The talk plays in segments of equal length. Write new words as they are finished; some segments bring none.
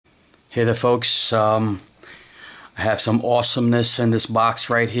Hey there folks, I have some awesomeness in this box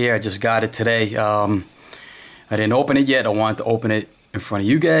right here. I just got it today. I didn't open it yet. I wanted to open it in front of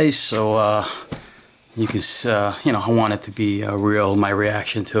you guys, so you can, I want it to be real, my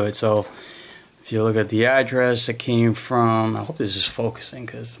reaction to it. So if you look at the address, it came from, I hope this is focusing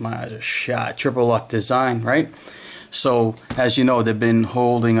because my eyes are shot, Triple Aught Design, right? So as you know, they've been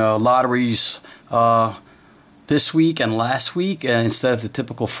holding lotteries this week and last week, instead of the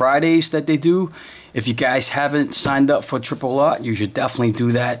typical Fridays that they do. If you guys haven't signed up for Triple Aught, you should definitely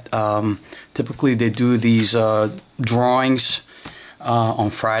do that. Typically they do these drawings on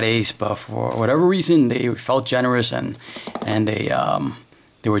Fridays, but for whatever reason they felt generous and they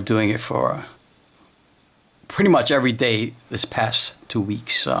were doing it for pretty much every day this past 2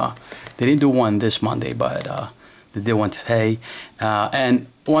 weeks. They didn't do one this Monday, but they did one today. And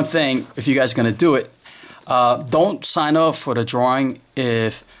one thing, if you guys are gonna do it, don't sign up for the drawing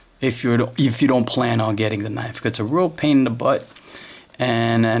if you don't plan on getting the knife, because it's a real pain in the butt.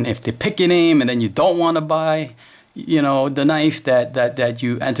 And if they pick your name and then you don't want to buy, the knife that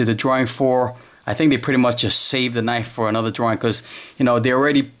you entered the drawing for, I think they pretty much just save the knife for another drawing, because they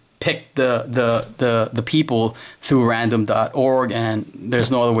already picked the people through random.org, and there's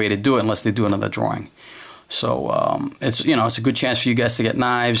no other way to do it unless they do another drawing. So it's it's a good chance for you guys to get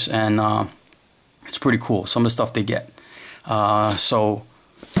knives, and it's pretty cool, some of the stuff they get.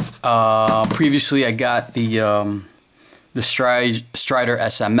 Previously I got the Strider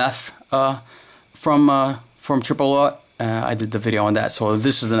SMF from Triple Aught. I did the video on that, so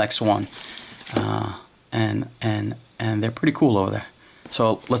this is the next one, and they're pretty cool over there.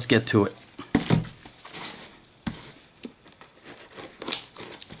 So let's get to it.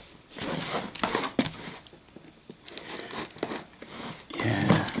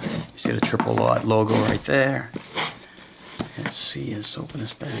 See the Triple Aught logo right there. Let's see, let's open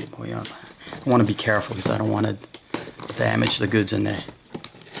this bad boy up. I want to be careful because I don't want to damage the goods in there.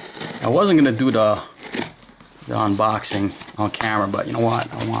 I wasn't going to do the unboxing on camera, but you know what?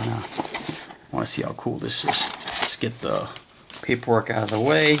 I want to see how cool this is. Let's get the paperwork out of the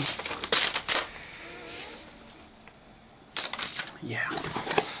way. Yeah.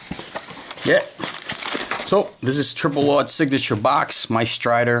 So this is Triple Aught signature box. My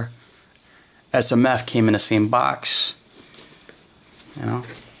Strider SMF came in the same box,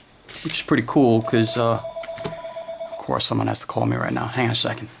 which is pretty cool because, of course, someone has to call me right now. Hang on a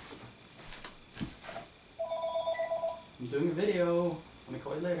second. I'm doing a video. Let me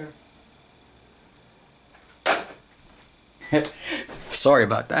call you later. Sorry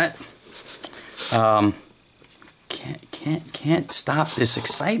about that. Can't stop this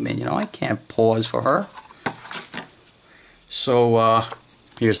excitement. I can't pause for her. So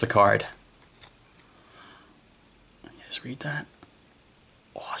here's the card. Just read that.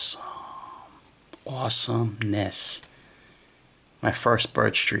 Awesome. Awesomeness. My first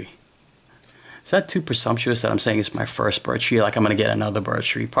Burchtree. Is that too presumptuous that I'm saying it's my first Burchtree? Like I'm going to get another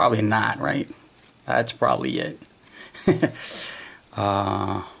Burchtree? Probably not, right? That's probably it.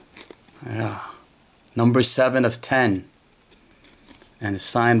 Yeah. Number 7 of 10. And it's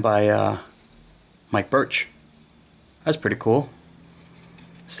signed by Michael Burch. That's pretty cool.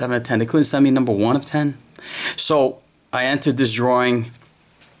 7 of 10. They couldn't send me number 1 of 10. So I entered this drawing.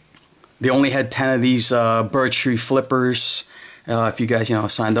 They only had 10 of these Burchtree flippers. If you guys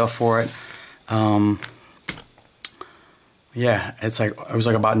signed up for it. Yeah, it was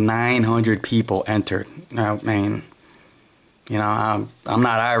like about 900 people entered. Now, I mean, I'm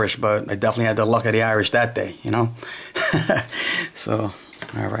not Irish, but I definitely had the luck of the Irish that day. So,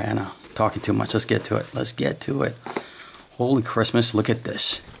 all right, I know, talking too much. Let's get to it. Let's get to it. Holy Christmas, look at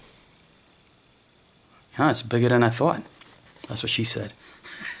this. Yeah, it's bigger than I thought. That's what she said.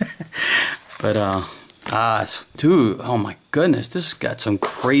 But, dude, oh my goodness, this has got some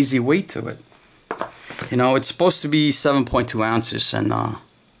crazy weight to it. It's supposed to be 7.2 ounces, and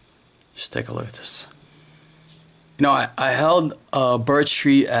just take a look at this. I held a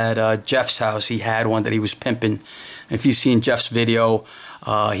Burchtree at Jeff's house. He had one that he was pimping. If you've seen Jeff's video,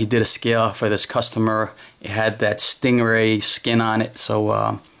 he did a scale for this customer. It had that stingray skin on it,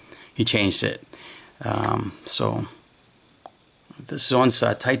 so he changed it. So this one's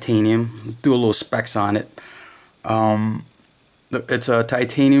titanium. Let's do a little specs on it. It's a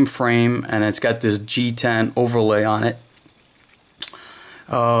titanium frame, and it's got this G10 overlay on it.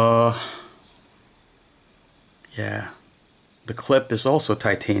 Yeah, the clip is also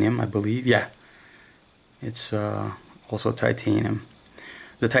titanium, I believe. Yeah, it's also titanium.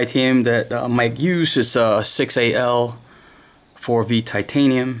 The titanium that Mike used is 6AL 4V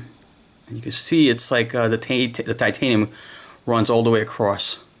titanium. And you can see it's like the titanium runs all the way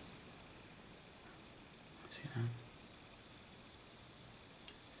across.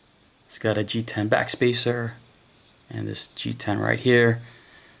 It's got a G10 backspacer and this G10 right here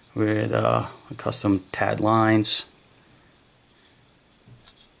with custom tad lines.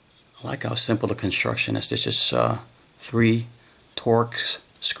 I like how simple the construction is. There's just 3 Torx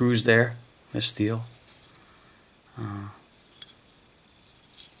screws there with steel.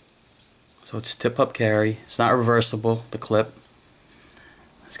 So it's tip-up carry. It's not reversible, the clip.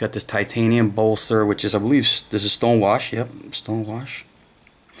 It's got this titanium bolster, which is, I believe, this is stonewash. Yep, stonewash.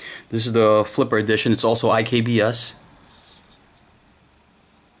 This is the flipper edition. It's also IKBS.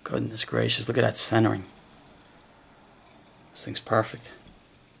 Goodness gracious, look at that centering. This thing's perfect.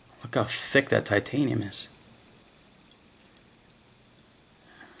 Look how thick that titanium is.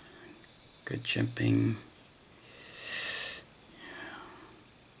 Good jimping.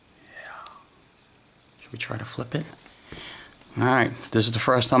 Yeah. Should we try to flip it? Alright, this is the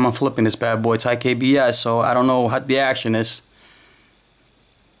first time I'm flipping this bad boy. It's IKBS, so I don't know what the action is.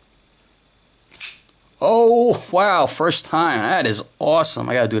 Oh, wow, first time. That is awesome.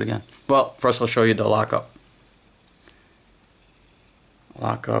 I gotta do it again. Well, first I'll show you the lockup.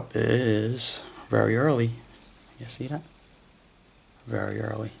 Lockup is very early. You see that? Very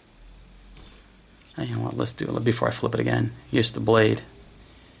early. Hey, you know what, let's do it before I flip it again. Here's the blade.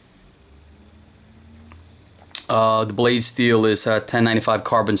 The blade steel is 1095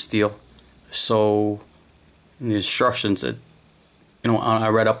 carbon steel. So in the instructions that I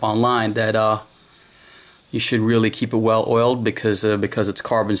read up online that you should really keep it well oiled because it's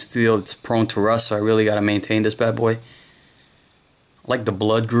carbon steel. It's prone to rust. So I really got to maintain this bad boy. I like the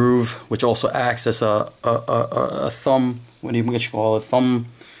blood groove, which also acts as a thumb. What do you call it? Thumb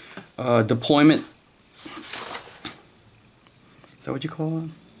deployment. Is that what you call it?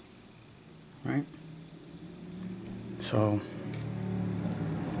 Right? So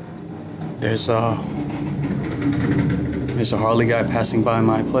there's a Harley guy passing by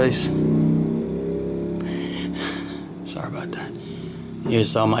my place. Sorry about that.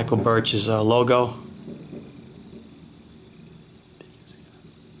 Here's Michael Burch's logo.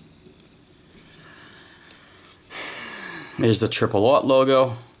 There's the Triple Aught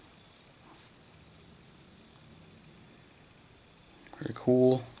logo. Pretty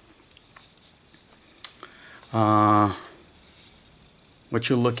cool. What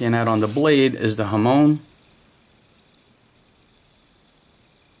you're looking at on the blade is the hamon.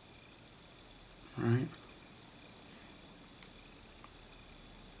 Right.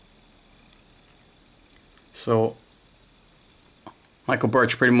 So Michael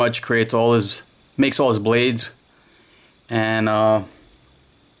Burch pretty much makes all his blades, and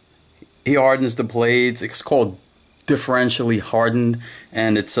he hardens the blades. It's called differentially hardened,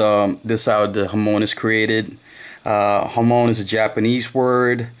 and it's this is how the hamon is created. Hamon is a Japanese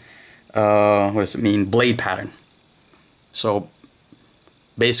word. What does it mean? Blade pattern. So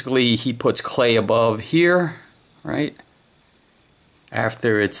basically he puts clay above here, right?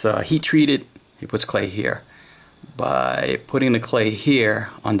 After it's heat treated, he puts clay here. By putting the clay here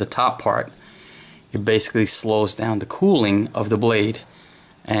on the top part, it basically slows down the cooling of the blade,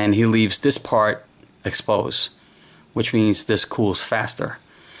 and he leaves this part exposed, which means this cools faster.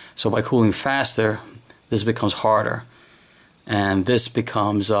 So by cooling faster, this becomes harder, and this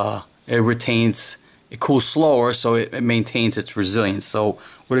becomes it cools slower, so it maintains its resilience. So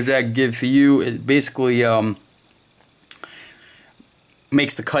what does that give for you? It basically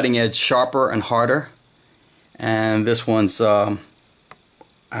makes the cutting edge sharper and harder. And this one's how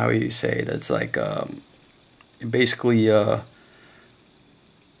you say it? It's like it basically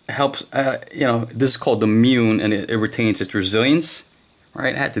helps. This is called the Mune, and it retains its resilience.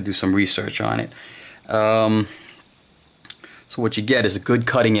 Right? I had to do some research on it. So what you get is a good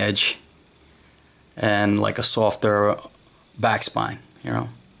cutting edge and like a softer back spine,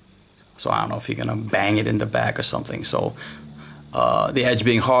 So I don't know if you're gonna bang it in the back or something. So the edge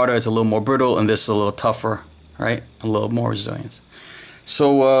being harder, it's a little more brittle, and this is a little tougher, right? A little more resilience.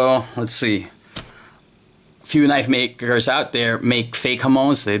 So let's see. A few knife makers out there make fake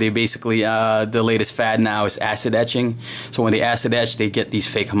hamons. They basically, the latest fad now is acid etching. So when they acid etch, they get these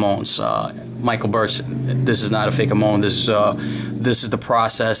fake hamons. Michael Burch, this is not a fake hamon. This is the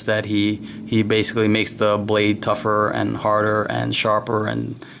process that he basically makes the blade tougher and harder and sharper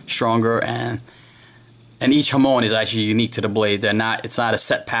and stronger, and each hamon is actually unique to the blade. It's not a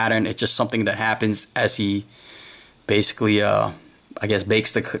set pattern. It's just something that happens as he basically, I guess,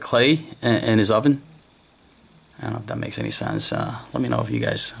 bakes the clay in his oven. I don't know if that makes any sense. Let me know if you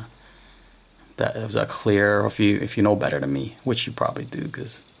guys was that clear, or if you know better than me, which you probably do,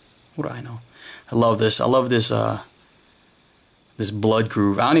 because what do I know? I love this. I love this this blood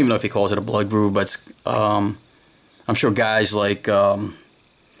groove. I don't even know if he calls it a blood groove, but it's, I'm sure guys like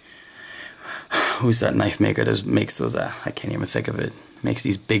who's that knife maker that makes those? I can't even think of it. Makes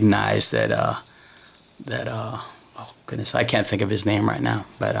these big knives that oh goodness, I can't think of his name right now.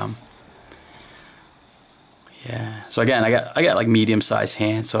 But yeah. So again, I got like medium-sized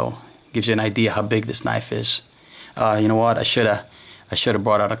hands, so it gives you an idea how big this knife is. You know what? I should have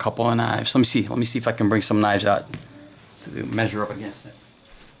brought out a couple of knives. Let me see if I can bring some knives out to measure up against it.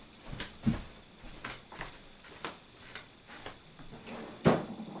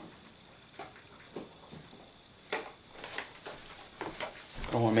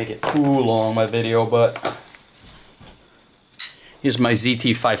 I don't want to make it too long, my video, but here's my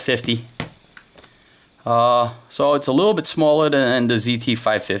ZT550. So it's a little bit smaller than the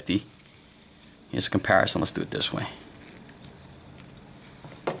ZT550. Here's a comparison. Let's do it this way.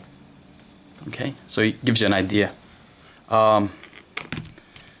 Okay, so it gives you an idea. It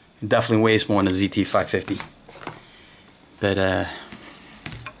definitely weighs more than the ZT550. But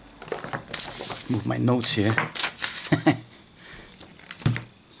move my notes here.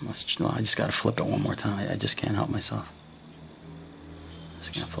 I just gotta flip it one more time. I just can't help myself.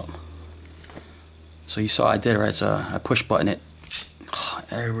 Just gonna flip. So you saw I did, right? So I push button it. Oh,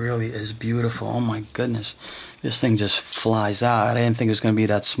 it really is beautiful. Oh my goodness, this thing just flies out. I didn't think it was gonna be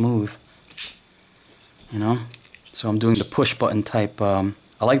that smooth. You know. So I'm doing the push button type. I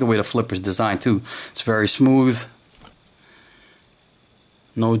like the way the flipper's designed too. It's very smooth.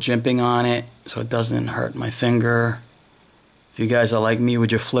 No jimping on it, so it doesn't hurt my finger. If you guys are like me with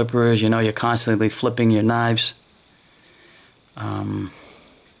your flippers, you know you're constantly flipping your knives.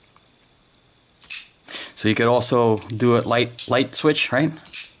 So you could also do it light switch, right?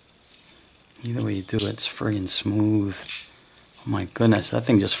 Either way you do it, it's friggin' smooth. Oh my goodness, that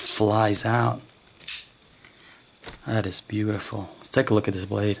thing just flies out. That is beautiful. Let's take a look at this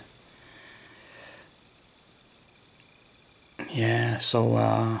blade. Yeah, so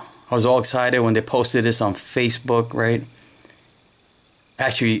I was all excited when they posted this on Facebook, right?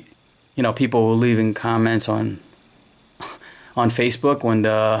 Actually, you know, people were leaving comments on Facebook when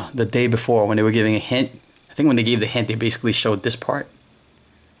the day before when they were giving a hint. I think when they gave the hint, they basically showed this part.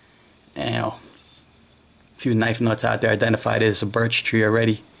 And, you know, a few knife nuts out there identified it as a Burchtree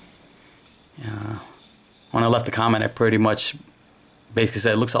already. When I left the comment, I pretty much basically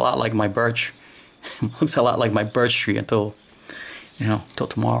said it looks a lot like my Burch. Looks a lot like my Burchtree until, you know, till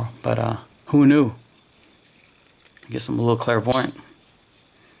tomorrow. But who knew? I guess I'm a little clairvoyant.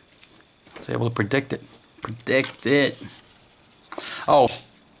 I was able to predict it. Predict it. Oh,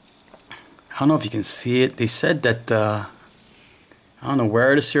 I don't know if you can see it. They said that, I don't know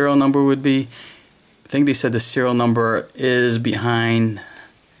where the serial number would be. I think they said the serial number is behind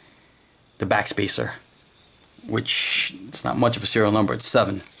the backspacer, which it's not much of a serial number. It's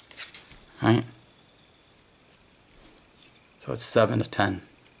 7, right? So it's 7 of 10.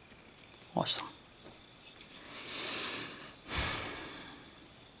 Awesome.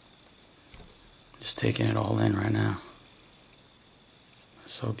 Just taking it all in right now.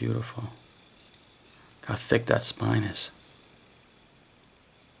 So beautiful. Look how thick that spine is.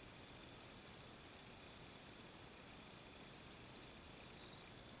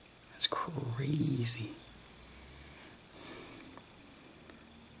 That's crazy.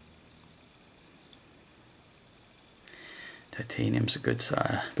 Titanium's a good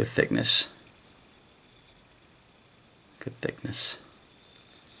size, good thickness. Good thickness.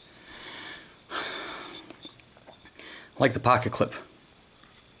 I like the pocket clip.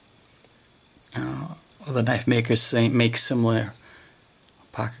 Other knife makers make similar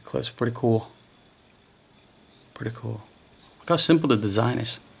pocket clips. Pretty cool. Pretty cool. Look how simple the design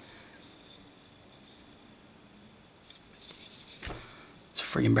is. It's a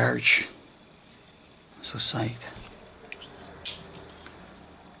friggin' Burch. I'm so psyched.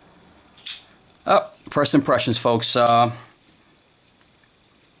 Oh, first impressions, folks.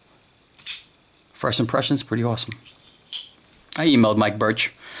 First impressions, pretty awesome. I emailed Mike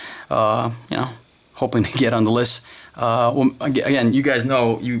Burch, you know, hoping to get on the list. Well, again, you guys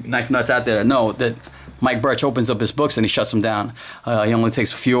know, you knife nuts out there know that Mike Burch opens up his books and he shuts them down. He only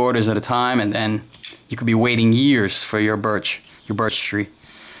takes a few orders at a time, and then you could be waiting years for your Burchtree.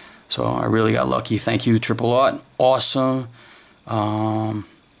 So I really got lucky. Thank you, Triple Aught. Awesome.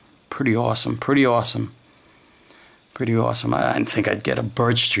 Pretty awesome. Pretty awesome. Pretty awesome. I didn't think I'd get a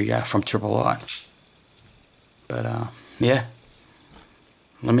Burchtree from Triple Aught. But, yeah.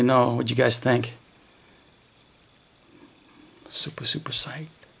 Let me know what you guys think. Super, super psyched.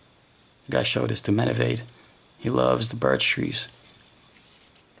 The guy showed us to Menevade. He loves the Burchtrees.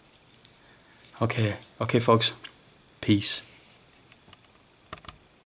 Okay, folks. Peace.